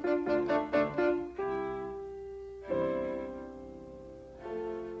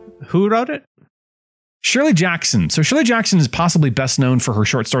 Who wrote it? Shirley Jackson. So Shirley Jackson is possibly best known for her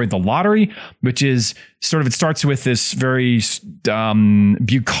short story, The Lottery, which is it starts with this very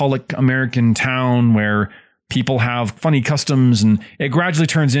bucolic American town where people have funny customs, and it gradually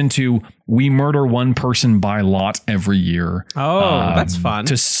turns into we murder one person by lot every year. Oh, that's fun.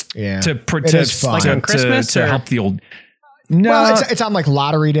 It is fun. Like on Christmas to or? help the old. No, Well, it's on like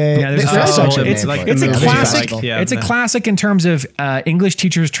lottery day. Yeah, there's a There is festival. actually a It's name like for it. it's a Yeah, there's classic. festival. Yeah, It's a classic in terms of English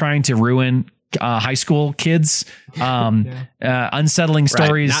teachers trying to ruin high school kids. Unsettling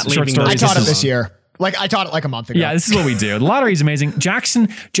stories, not short leaving stories. I taught it This this is- year. Like I taught it like a month ago. Yeah, this is what we do. The Lottery is amazing.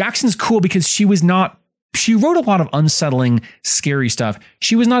 Jackson's cool because she wrote a lot of unsettling, scary stuff.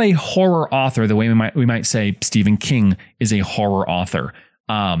 She was not a horror author the way we might say Stephen King is a horror author.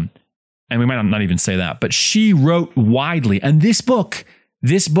 And we might not even say that, but she wrote widely. And this book,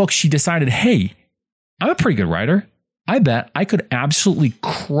 she decided, hey, I'm a pretty good writer. I bet I could absolutely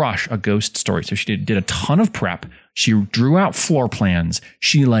crush a ghost story. So she did a ton of prep. She drew out floor plans.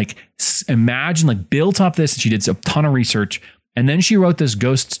 She imagined, built up this. She did a ton of research. And then she wrote this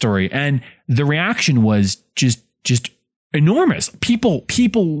ghost story. And the reaction was just enormous. People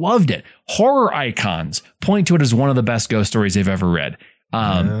loved it. Horror icons point to it as one of the best ghost stories they've ever read.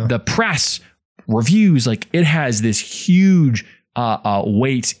 The press reviews, it has this huge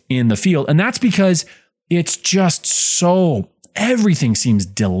weight in the field. And that's because it's just everything seems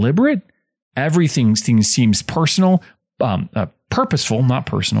deliberate. Everything seems personal, purposeful, not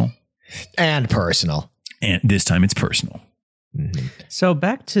personal. And personal. And this time it's personal. Mm-hmm. So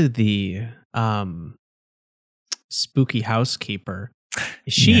back to the spooky housekeeper.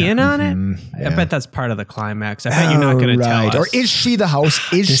 Is she in on it? Yeah. I bet that's part of the climax. I bet you're not going to tell us. Or is she the house?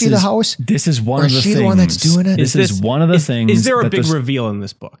 Is she the house? This is one or of the is she things. the one that's doing it? This is one of the things. Is there a big reveal in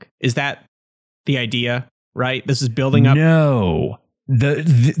this book? Is that the idea? Right? This is building up. No.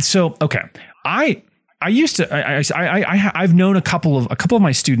 Okay. I used to. I've known a couple of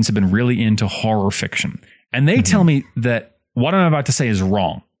my students have been really into horror fiction, and they tell me that what I'm about to say is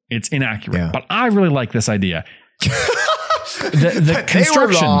wrong. It's inaccurate, but I really like this idea. The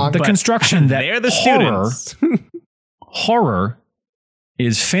construction that they're the students. Horror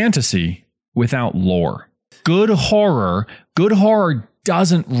is fantasy without lore. Good horror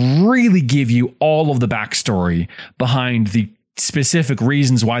doesn't really give you all of the backstory behind the specific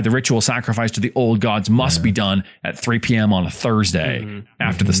reasons why the ritual sacrifice to the old gods must be done at 3 p.m. on a Thursday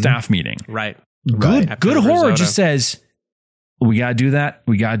after the staff meeting. Right. Good horror just says, we got to do that.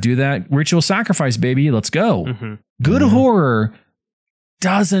 We got to do that ritual sacrifice, baby. Let's go. Good horror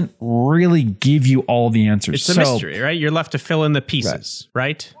doesn't really give you all the answers. It's a mystery, right? You're left to fill in the pieces,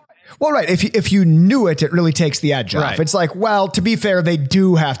 right? Well, right. If you knew it, it really takes the edge off. Right. It's like, well, to be fair, they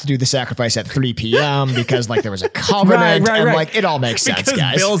do have to do the sacrifice at 3 p.m. because there was a covenant and it all makes sense, because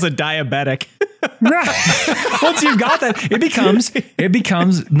guys. Bill's a diabetic. Right. Once you've got that, it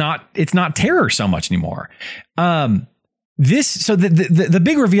becomes it's not terror so much anymore. The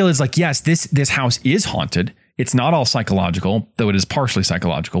big reveal is yes, this house is haunted. It's not all psychological, though it is partially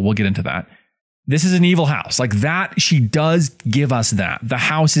psychological. We'll get into that. This is an evil house. That, she does give us that. The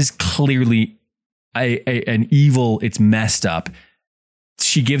house is clearly an evil, it's messed up.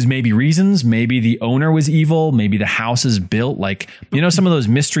 She gives maybe reasons. Maybe the owner was evil. Maybe the house is built some of those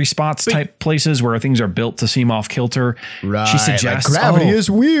mystery spots type places where things are built to seem off kilter. Right. She suggests gravity is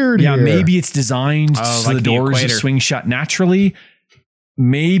weird. Yeah, here. Maybe it's designed so the doors swing shut naturally.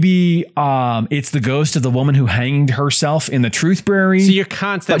 Maybe it's the ghost of the woman who hanged herself in the Truthberry. So you're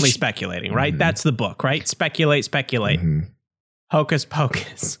constantly speculating, right? That's the book, right? Speculate. Hocus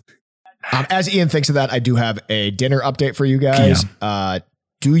pocus. As Ian thinks of that, I do have a dinner update for you guys. Yeah.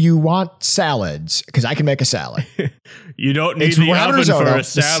 Do you want salads? Because I can make a salad. You don't need the oven risotto. For a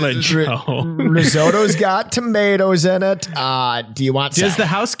salad, Joe. Risotto's got tomatoes in it. Do you want salad? Does the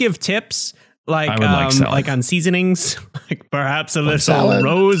house give tips? Like on seasonings, perhaps a little salad.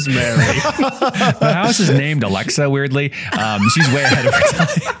 Rosemary. The house is named Alexa, weirdly. She's way ahead of her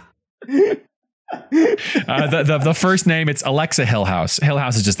time. The first name, it's Alexa Hill House. Hill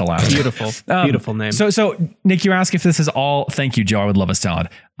House is just the last. Beautiful name. So Nick, you ask if this is all. Thank you, Joe. I would love a salad,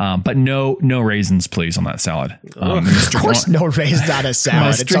 but no raisins, please, on that salad. Of course, no raisins on a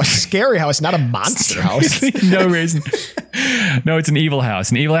salad. It's a scary house, not a monster house. No raisins. No, it's an evil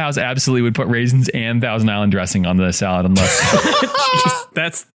house. An evil house absolutely would put raisins and Thousand Island dressing on the salad, unless. Jeez,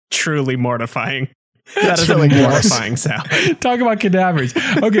 that's truly mortifying. That is really a mortifying salad. Talk about cadavers.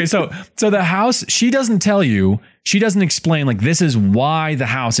 Okay, so the house, she doesn't tell you, she doesn't explain this is why the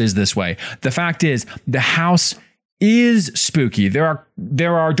house is this way. The fact is, the house is spooky. There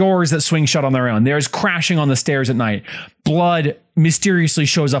are doors that swing shut on their own. There's crashing on the stairs at night. Blood mysteriously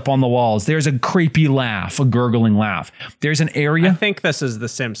shows up on the walls. There's a creepy laugh, a gurgling laugh. There's an area. I think this is the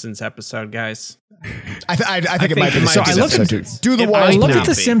Simpsons episode, guys. I think it might be the Simpsons episode too. Do the walls. I looked at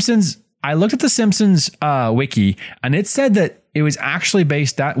the Simpsons. I looked at the Simpsons wiki, and it said that it was actually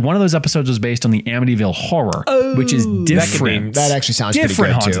one of those episodes was based on the Amityville Horror, which is different. That actually sounds pretty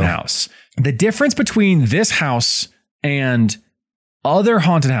good haunted too. House. The difference between this house and other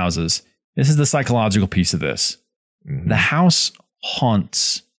haunted houses, this is the psychological piece of this. The house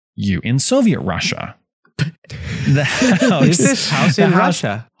haunts you. In Soviet Russia, the house is this house in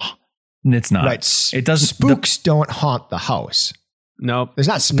Russia? It's not. Right. It doesn't. Spooks don't haunt the house. Nope. There's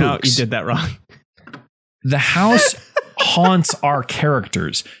not spooks. No, you did that wrong. The house haunts our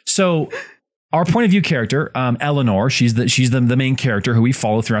characters. So our point of view character, Eleanor, she's the main character who we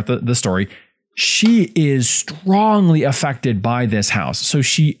follow throughout the story. She is strongly affected by this house. So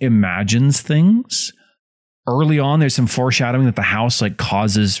she imagines things. early on, there's some foreshadowing that the house like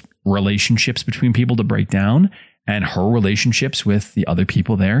causes relationships between people to break down, and her relationships with the other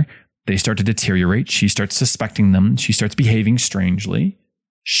people there, they start to deteriorate. She starts suspecting them. She starts behaving strangely.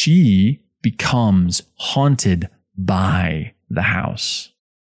 She becomes haunted by the house.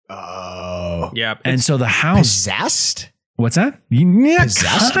 Oh. Yeah. And so the house... Possessed? What's that? Yeah,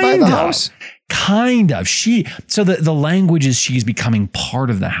 Possessed by the house? Kind of. So the language is she's becoming part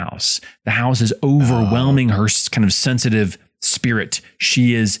of the house. The house is overwhelming her kind of sensitive spirit.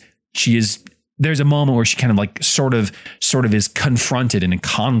 She is, there's a moment where she kind of like sort of is confronted and in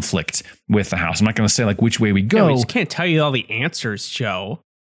conflict with the house. I'm not going to say like which way we go. No, we just can't tell you all the answers, Joe.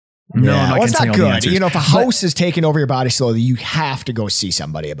 No, yeah, well, it's not good. You know, if a house is taking over your body slowly, you have to go see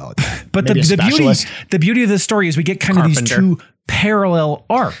somebody about that. But the beauty of this story is we get kind of these two parallel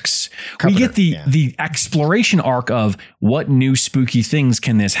arcs. We get the exploration arc of what new spooky things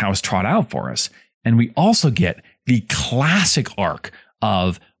can this house trot out for us. And we also get the classic arc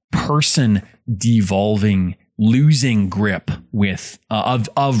of person devolving, losing grip with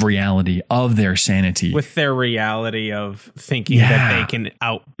of reality, of their sanity, with their reality of thinking that they can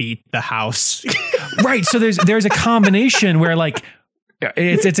outbeat the house. Right. So there's a combination where like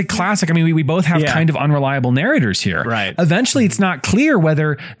it's a classic. I mean, we both have kind of unreliable narrators here. Right. Eventually, it's not clear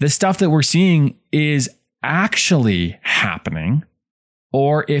whether the stuff that we're seeing is actually happening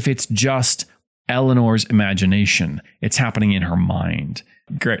or if it's just Eleanor's imagination. It's happening in her mind.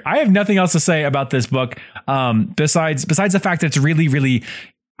 Great. I have nothing else to say about this book besides the fact that it's really, really.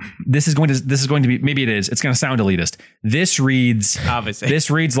 This is going to be, maybe it is. It's going to sound elitist. This reads obviously.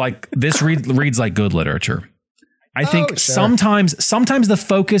 This reads like good literature. I think sometimes the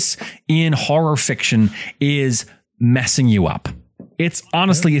focus in horror fiction is messing you up. It's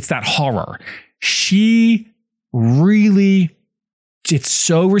honestly it's that horror. She really. It's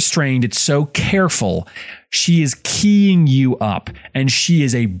so restrained. It's so careful. She is keying you up, and she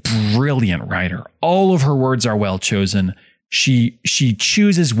is a brilliant writer. All of her words are well chosen. She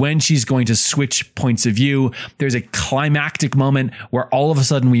chooses when she's going to switch points of view. There's a climactic moment where all of a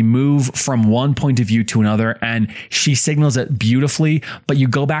sudden we move from one point of view to another, and she signals it beautifully, but you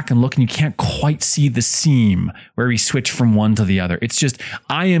go back and look and you can't quite see the seam where we switch from one to the other. It's just,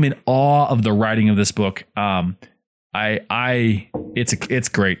 I am in awe of the writing of this book. It's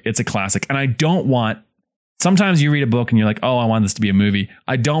great. It's a classic. And I don't want, sometimes you read a book and you're like, oh, I want this to be a movie.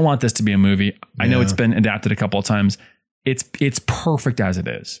 I don't want this to be a movie. I know it's been adapted a couple of times. It's perfect as it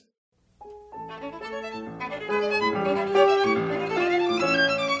is.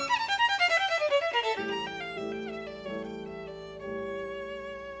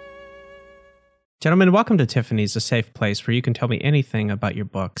 Gentlemen, welcome to Tiffany's, a safe place where you can tell me anything about your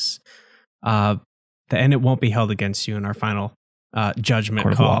books. And it won't be held against you in our final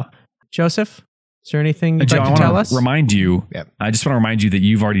judgment call. Joseph, is there anything you'd like to tell us? I just want to remind you that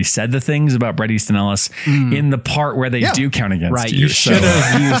you've already said the things about Bret Easton Ellis in the part where they do count against you. Right, you should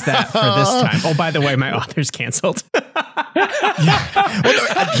have used that for this time. Oh, by the way, my author's canceled.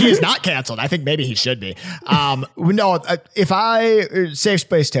 Well, he is not canceled. I think maybe he should be. Safe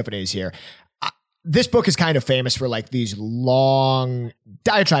Space Tiffany's here. This book is kind of famous for like these long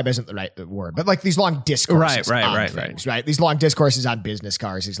diatribe isn't the right word, but like these long discourses. Right. These long discourses on business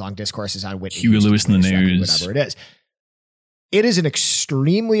cards, these long discourses on Whitney Huey Lewis in the news, whatever it is. It is an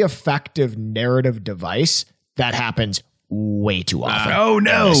extremely effective narrative device that happens way too often.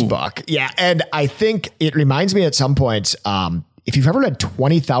 In this book. Yeah. And I think it reminds me at some points, if you've ever read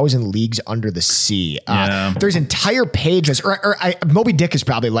 20,000 Leagues Under the Sea, there's entire pages, Moby Dick is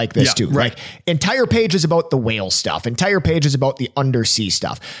probably like this too. Right. Like entire pages about the whale stuff, entire pages about the undersea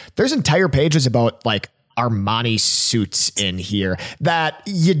stuff. There's entire pages about like Armani suits in here that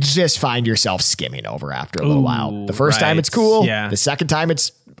you just find yourself skimming over after a little while. The first time it's cool. Yeah. The second time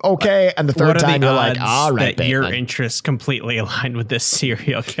it's okay. And the third time you're like, all right, that your interests completely aligned with this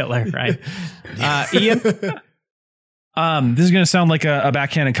serial killer, right? Ian? This is going to sound like a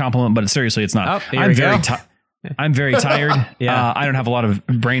backhanded compliment, but seriously, it's not. I'm very tired. I don't have a lot of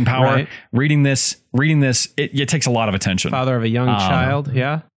brain power. Right. Reading this, it takes a lot of attention. Father of a young child.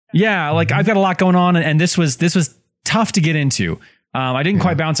 Yeah. Yeah. Like I've got a lot going on, and this was tough to get into. I didn't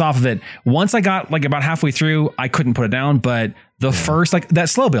quite bounce off of it. Once I got like about halfway through, I couldn't put it down, but the first, like that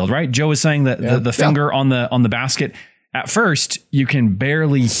slow build, right? Joe was saying that the finger on the basket at first, you can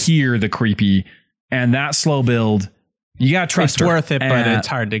barely hear the creepy, and that slow build, you got to trust it's worth it, but it's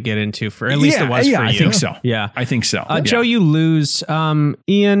hard to get into for, at least it was for you. I think so. Yeah. I think so. Joe, you lose.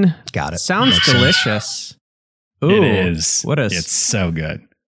 Ian. Got it. Sounds delicious. Ooh, it is. It's so good.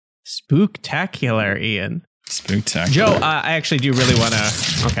 Spooktacular, Ian. Spectacular. Joe, I actually do really want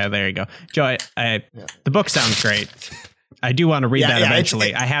to. Okay, there you go. Joe, the book sounds great. I do want to read that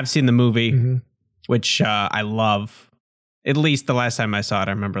eventually. I have seen the movie, which I love. At least the last time I saw it,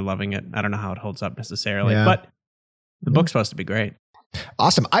 I remember loving it. I don't know how it holds up necessarily, but the book's supposed to be great.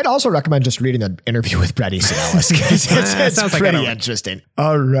 Awesome. I'd also recommend just reading the interview with Bret Easton Ellis because it's pretty interesting.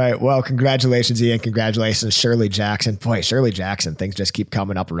 All right. Well, congratulations, Ian. Congratulations, Shirley Jackson. Boy, Shirley Jackson, things just keep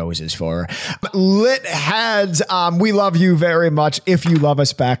coming up roses for her. Lit Heads, we love you very much. If you love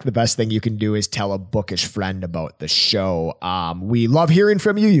us back, the best thing you can do is tell a bookish friend about the show. We love hearing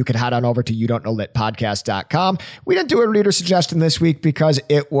from you. You can head on over to youdon'tknowlitpodcast.com. We didn't do a reader suggestion this week because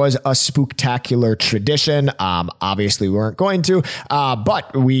it was a spooktacular tradition. Obviously, we weren't going to.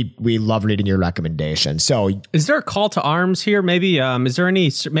 But we love reading your recommendations. So, is there a call to arms here? Maybe is there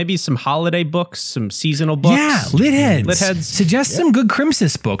maybe some holiday books, some seasonal books? Yeah, Lit Heads. Suggest some good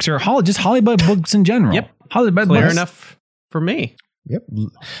Crimsis books or just Hollywood books in general. Yep, Hollywood clear books. enough for me. Yep,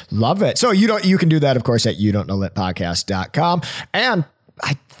 love it. So you can do that, of course, at youdon'tknowlitpodcast.com. And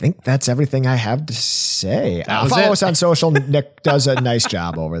I think that's everything I have to say. Follow us on social. Nick does a nice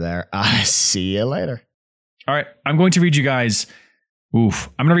job over there. See you later. All right, I'm going to read you guys. I'm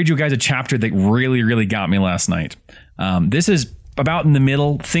going to read you guys a chapter that really, really got me last night. This is about in the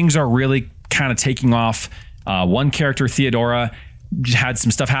middle. Things are really kind of taking off. One character, Theodora, had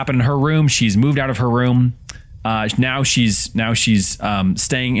some stuff happen in her room. She's moved out of her room. Now she's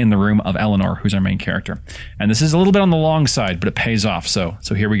staying in the room of Eleanor, who's our main character. And this is a little bit on the long side, but it pays off. So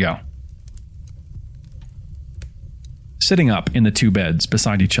here we go. Sitting up in the two beds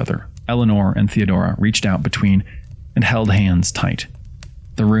beside each other, Eleanor and Theodora reached out between and held hands tight.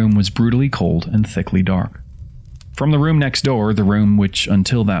 The room was brutally cold and thickly dark. From the room next door, the room which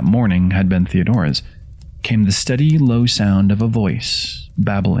until that morning had been Theodora's, came the steady, low sound of a voice,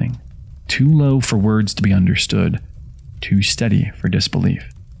 babbling, too low for words to be understood, too steady for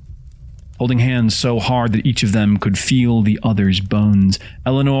disbelief. Holding hands so hard that each of them could feel the other's bones,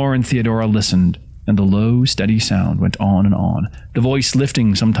 Eleanor and Theodora listened, and the low, steady sound went on and on, the voice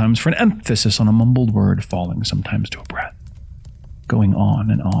lifting sometimes for an emphasis on a mumbled word, falling sometimes to a breath. Going on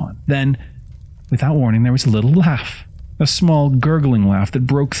and on. Then, without warning, there was a little laugh, a small gurgling laugh that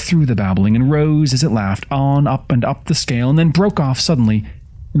broke through the babbling and rose as it laughed on up and up the scale and then broke off suddenly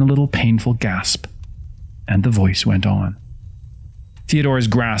in a little painful gasp. And the voice went on. Theodora's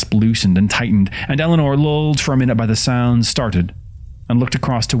grasp loosened and tightened, and Eleanor, lulled for a minute by the sound, started and looked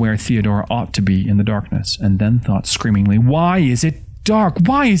across to where Theodora ought to be in the darkness, and then thought screamingly, "Why is it dark?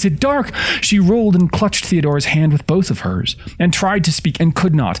 Why is it dark?" She rolled and clutched Theodora's hand with both of hers, and tried to speak and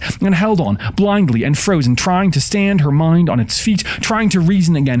could not, and held on, blindly and frozen, trying to stand her mind on its feet, trying to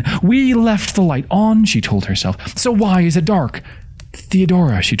reason again. "We left the light on," she told herself. "So why is it dark?"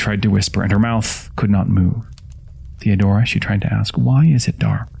 "Theodora," she tried to whisper, and her mouth could not move. "Theodora," she tried to ask, "why is it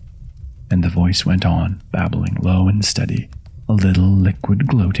dark?" And the voice went on, babbling low and steady, a little liquid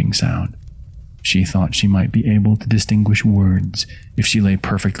gloating sound. She thought she might be able to distinguish words if she lay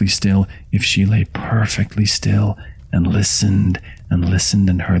perfectly still, and listened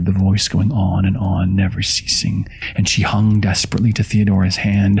and heard the voice going on, never ceasing. And she hung desperately to Theodora's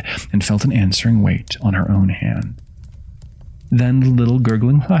hand and felt an answering weight on her own hand. Then the little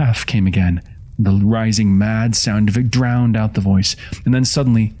gurgling laugh came again. The rising mad sound of it drowned out the voice, and then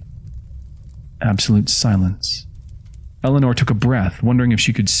suddenly, absolute silence. Eleanor took a breath, wondering if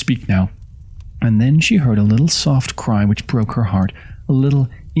she could speak now. And then she heard a little soft cry which broke her heart, a little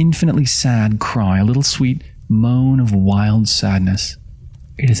infinitely sad cry, a little sweet moan of wild sadness.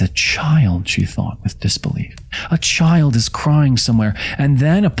 "It is a child," she thought with disbelief. "A child is crying somewhere." And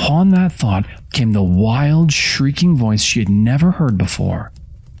then upon that thought came the wild, shrieking voice she had never heard before,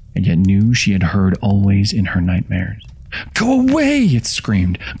 and yet knew she had heard always in her nightmares. "Go away," it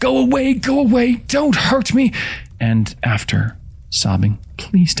screamed. "Go away, go away, don't hurt me." And after, sobbing,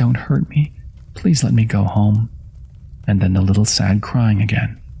 "Please don't hurt me. Please let me go home." And then the little sad crying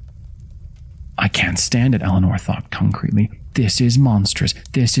again. "I can't stand it," Eleanor thought concretely. "This is monstrous.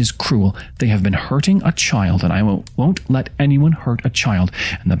 This is cruel. They have been hurting a child, and I won't let anyone hurt a child."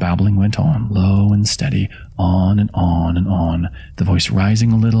 And the babbling went on, low and steady, on and on and on, the voice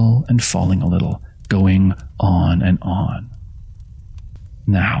rising a little and falling a little, going on and on.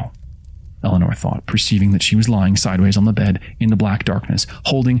 Now, Eleanor thought, perceiving that she was lying sideways on the bed in the black darkness,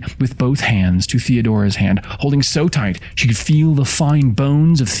 holding with both hands to Theodora's hand, holding so tight she could feel the fine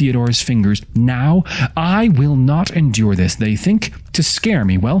bones of Theodora's fingers. "Now, I will not endure this. They think to scare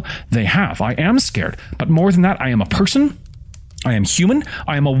me. Well, they have. I am scared. But more than that, I am a person, I am human.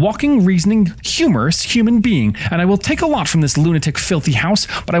 I am a walking, reasoning, humorous human being, and I will take a lot from this lunatic, filthy house,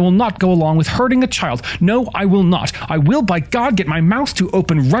 but I will not go along with hurting a child. No, I will not. I will, by God, get my mouth to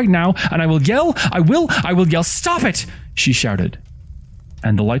open right now, and I will yell. I will yell, stop it, she shouted.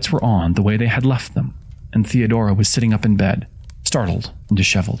 And the lights were on the way they had left them, and Theodora was sitting up in bed, startled and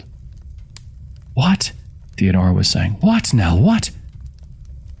disheveled. What? Theodora was saying. What, Nell? What?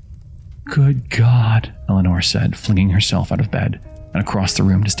 Good God, Eleanor said, flinging herself out of bed and across the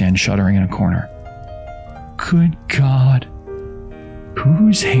room to stand shuddering in a corner. Good God.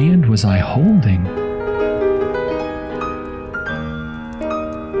 Whose hand was I holding?